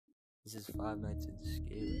This is Five Nights at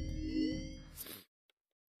Scary.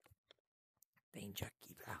 Danger,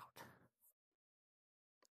 keep out.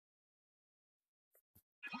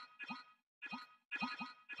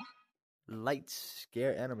 Lights,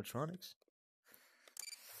 scare animatronics.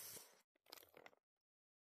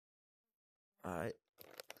 Alright.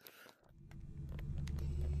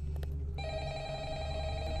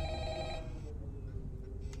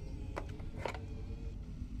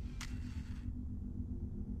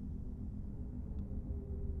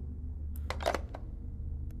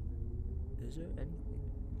 Is there anything?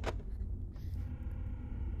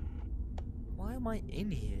 Why am I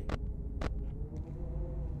in here?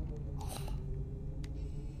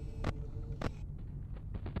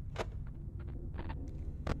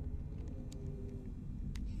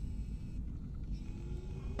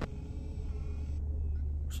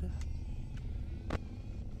 What's that?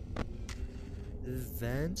 The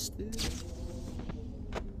vents, dude?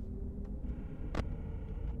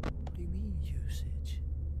 What do you mean usage?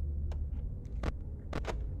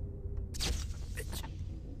 Bitch.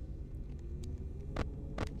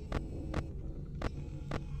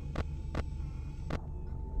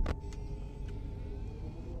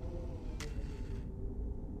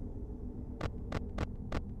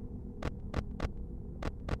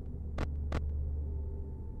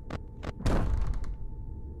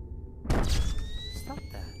 Stop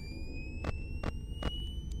that.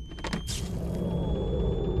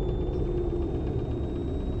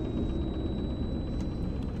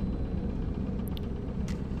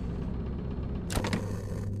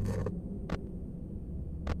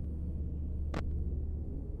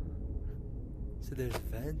 So there's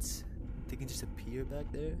vents? They can just appear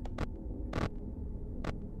back there?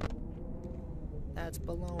 That's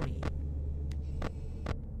baloney.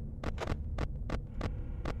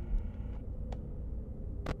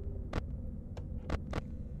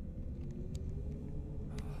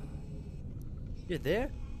 You're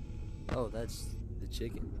there? Oh, that's the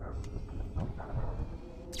chicken.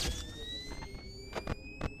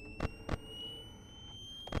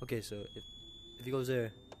 Okay, so if he goes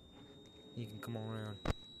there, you can come on around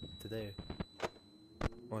to there.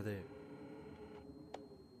 Or there.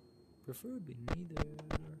 Preferably neither.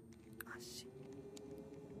 I see.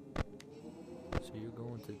 So you're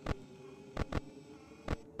going to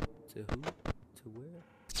who? To where?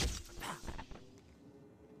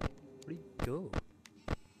 Where'd he go?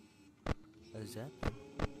 What is that?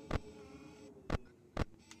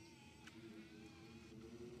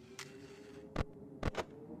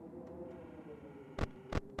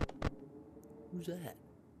 Who's that?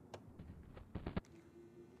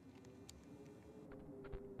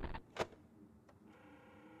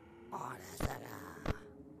 Oh, that's that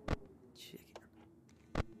chicken.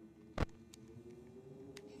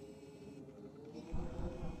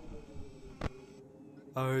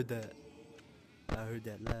 I heard that. I heard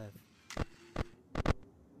that laugh.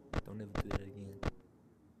 Don't ever do that again.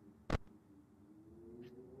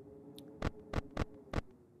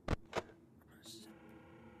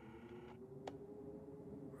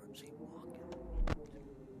 Where's he walking?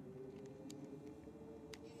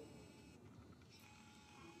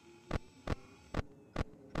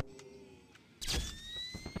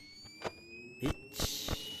 Bitch.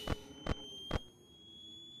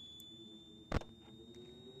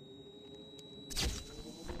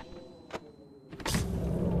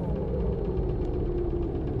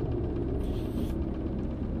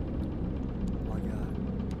 Oh my god.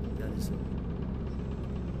 That is so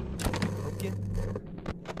broken.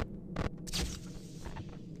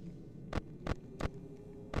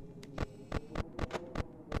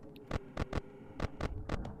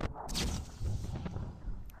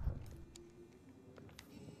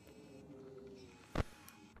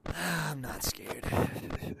 I'm not scared.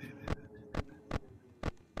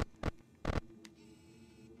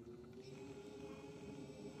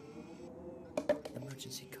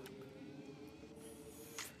 Emergency cup.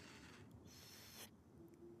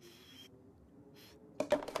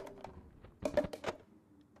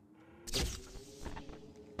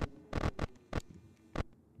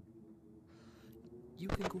 You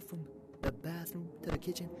can go from the bathroom to the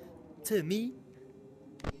kitchen to me.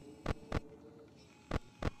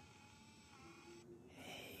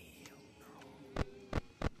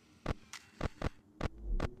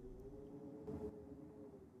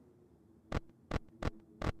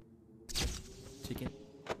 Chicken.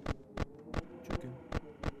 Chicken.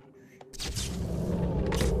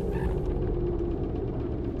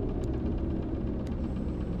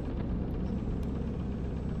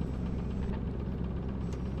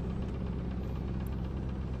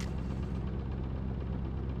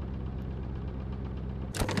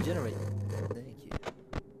 Regenerate. Thank you.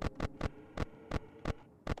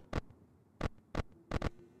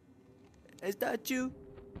 Is that you?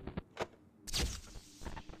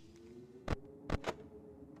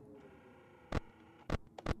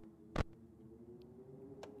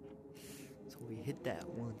 So we hit that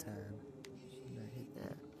one time. Should not hit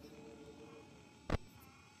that.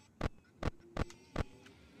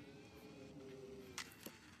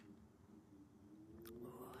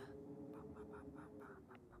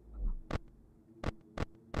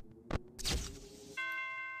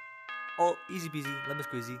 Oh, easy peasy, lemon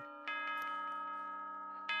squeezy.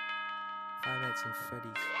 5 Nights and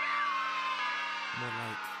Freddy's. More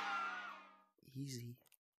like easy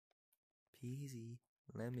peasy,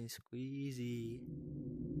 lemon squeezy.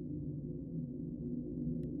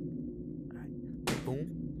 Alright, boom,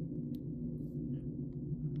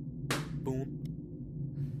 boom.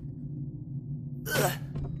 Ugh.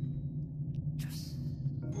 Yes.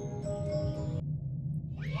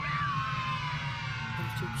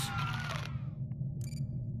 Chips.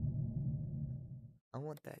 I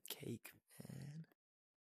want that cake, man.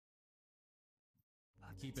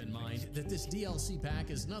 Keep in mind that this DLC pack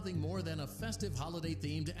is nothing more than a festive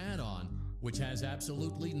holiday-themed add-on, which has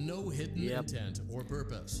absolutely no hidden intent or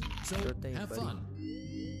purpose. So Sure thing, have buddy. fun.